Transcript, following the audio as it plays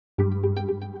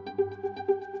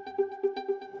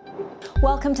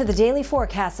Welcome to the Daily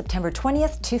Forkast, September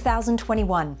 20th,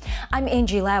 2021. I'm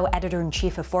Angie Lau,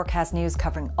 Editor-in-Chief of Forkast.News,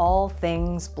 covering all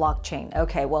things blockchain.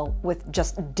 Okay, well, with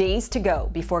just days to go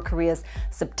before Korea's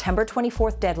September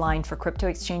 24th deadline for crypto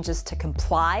exchanges to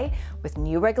comply with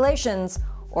new regulations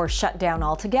or shut down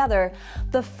altogether,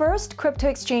 the first crypto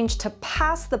exchange to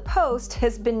pass the post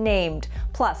has been named.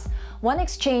 Plus, one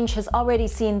exchange has already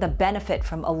seen the benefit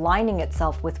from aligning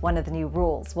itself with one of the new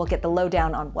rules. We'll get the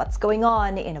lowdown on what's going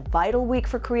on in a vital week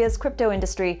for Korea's crypto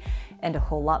industry and a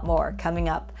whole lot more coming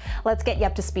up. Let's get you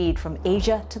up to speed from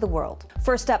Asia to the world.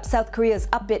 First up, South Korea's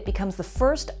Upbit becomes the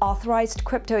first authorized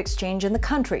crypto exchange in the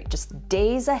country, just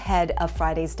days ahead of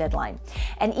Friday's deadline.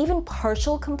 And even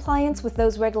partial compliance with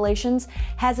those regulations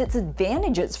has its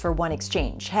advantages for one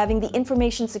exchange. Having the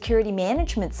Information Security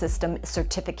Management System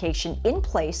certification in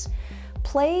place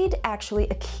played actually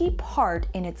a key part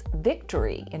in its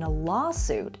victory in a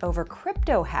lawsuit over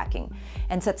crypto hacking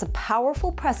and sets a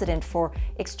powerful precedent for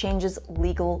exchanges'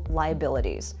 legal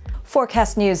liabilities.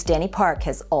 Forkast.News' Danny Park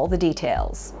has all the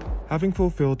details. Having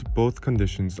fulfilled both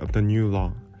conditions of the new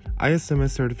law,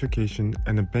 ISMS certification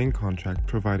and a bank contract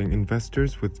providing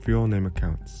investors with real name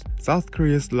accounts, South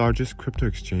Korea's largest crypto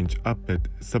exchange, Upbit,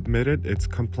 submitted its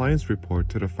compliance report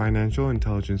to the Financial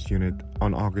Intelligence Unit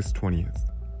on August 20th.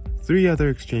 Three other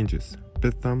exchanges,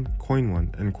 Bithumb,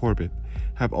 Coinone and Korbit,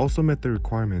 have also met the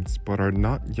requirements but are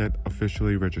not yet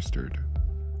officially registered.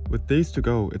 With days to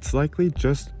go, it's likely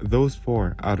just those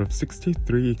 4 out of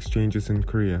 63 exchanges in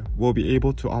Korea will be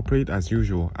able to operate as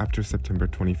usual after September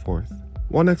 24th.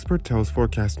 One expert tells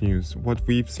Forkast.News what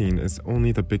we've seen is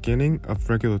only the beginning of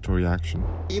regulatory action.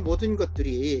 이 모든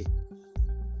것들이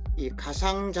이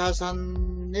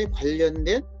가상자산에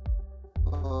관련된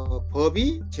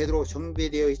법이 제대로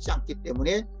정비되어 있지 않기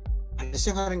때문에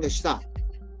발생하는 것이다.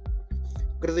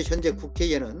 그래도 현재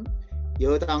국회에는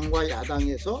여당과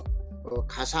야당에서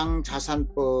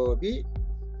가상자산법이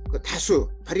다수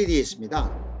발의되어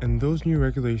있습니다. And those new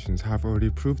regulations have already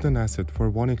proved an asset for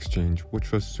one exchange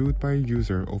which was sued by a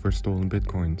user over stolen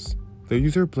bitcoins. The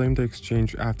user blamed the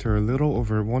exchange after a little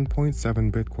over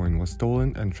 1.7 bitcoin was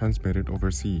stolen and transmitted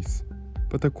overseas.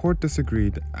 But the court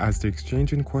disagreed as the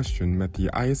exchange in question met the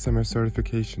ISMS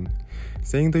certification,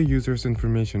 saying the user's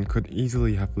information could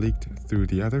easily have leaked through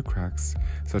the other cracks,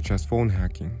 such as phone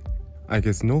hacking. I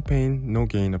guess no pain, no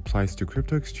gain applies to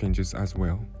crypto exchanges as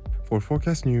well. For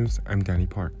Forkast.News, I'm Danny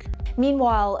Park.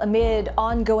 Meanwhile, amid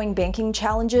ongoing banking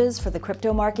challenges for the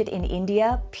crypto market in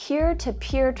India,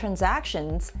 peer-to-peer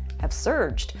transactions have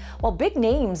surged, while big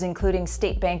names including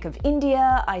State Bank of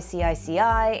India,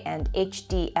 ICICI, and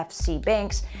HDFC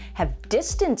banks have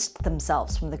distanced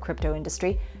themselves from the crypto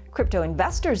industry. Crypto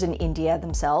investors in India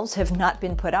themselves have not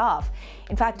been put off.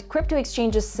 In fact, crypto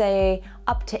exchanges say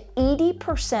up to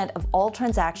 80% of all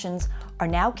transactions are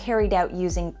now carried out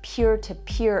using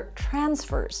peer-to-peer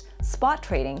transfers, spot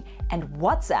trading, and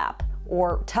WhatsApp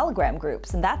or Telegram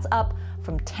groups, and that's up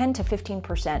from 10 to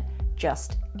 15%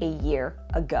 just a year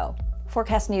ago.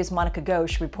 Forkast.News' Monica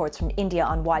Ghosh reports from India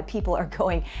on why people are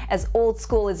going as old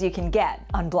school as you can get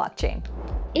on blockchain.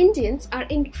 Indians are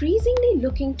increasingly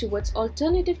looking towards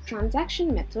alternative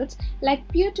transaction methods like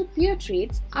peer-to-peer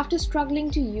trades after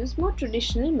struggling to use more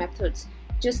traditional methods.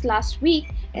 Just last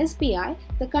week, SBI,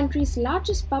 the country's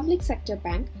largest public sector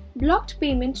bank, blocked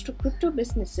payments to crypto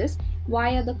businesses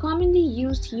via the commonly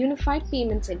used Unified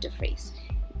Payments Interface.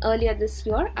 Earlier this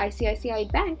year,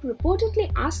 ICICI Bank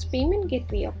reportedly asked payment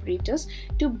gateway operators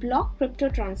to block crypto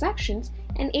transactions,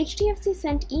 and HDFC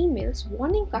sent emails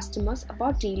warning customers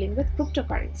about dealing with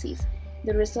cryptocurrencies.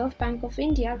 The Reserve Bank of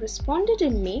India responded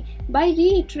in May by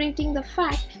reiterating the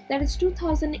fact that its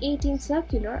 2018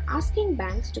 circular asking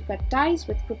banks to cut ties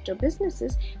with crypto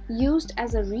businesses used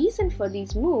as a reason for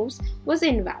these moves was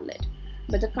invalid.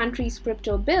 But the country's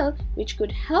crypto bill, which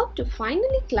could help to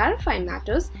finally clarify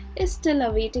matters, is still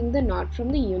awaiting the nod from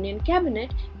the Union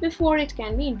Cabinet before it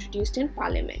can be introduced in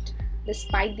Parliament.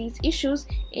 Despite these issues,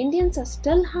 Indians are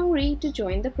still hungry to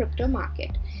join the crypto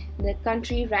market. The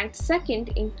country ranked second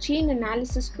in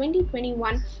Chainalysis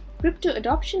 2021 Crypto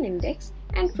Adoption Index,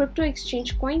 and crypto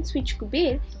exchange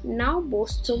CoinSwitch now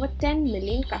boasts over 10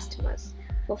 million customers.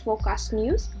 For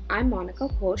Forkast.News, I'm Monica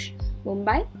Ghosh,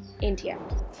 Mumbai, India.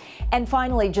 And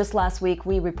finally, just last week,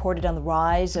 we reported on the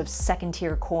rise of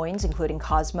second-tier coins, including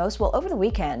Cosmos. Well, over the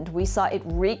weekend, we saw it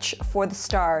reach for the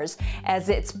stars as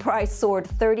its price soared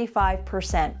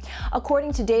 35%.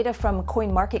 According to data from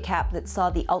CoinMarketCap that saw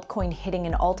the altcoin hitting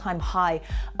an all-time high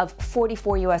of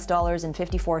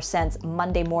 $44.54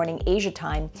 Monday morning Asia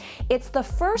time, it's the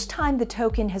first time the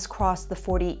token has crossed the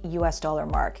 $40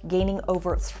 mark, gaining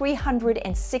over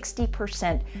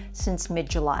 360% since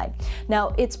mid-July.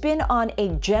 Now, it's been on a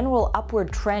general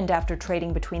upward trend after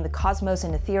trading between the Cosmos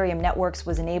and Ethereum networks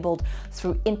was enabled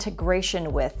through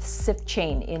integration with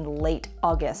SwiftChain in late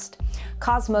August.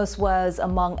 Cosmos was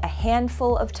among a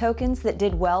handful of tokens that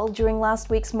did well during last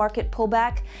week's market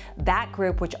pullback. That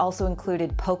group, which also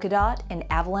included Polkadot and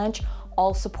Avalanche,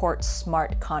 all support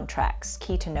smart contracts.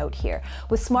 Key to note here.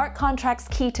 With smart contracts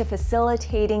key to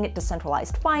facilitating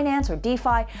decentralized finance or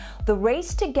DeFi, the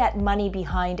race to get money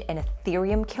behind an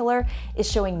Ethereum killer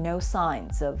is showing no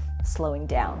signs of slowing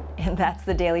down. And that's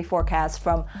the Daily Forkast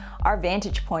from our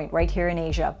vantage point right here in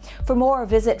Asia. For more,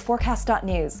 visit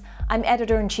Forkast.News. I'm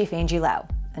Editor-in-Chief Angie Lau.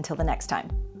 Until the next time.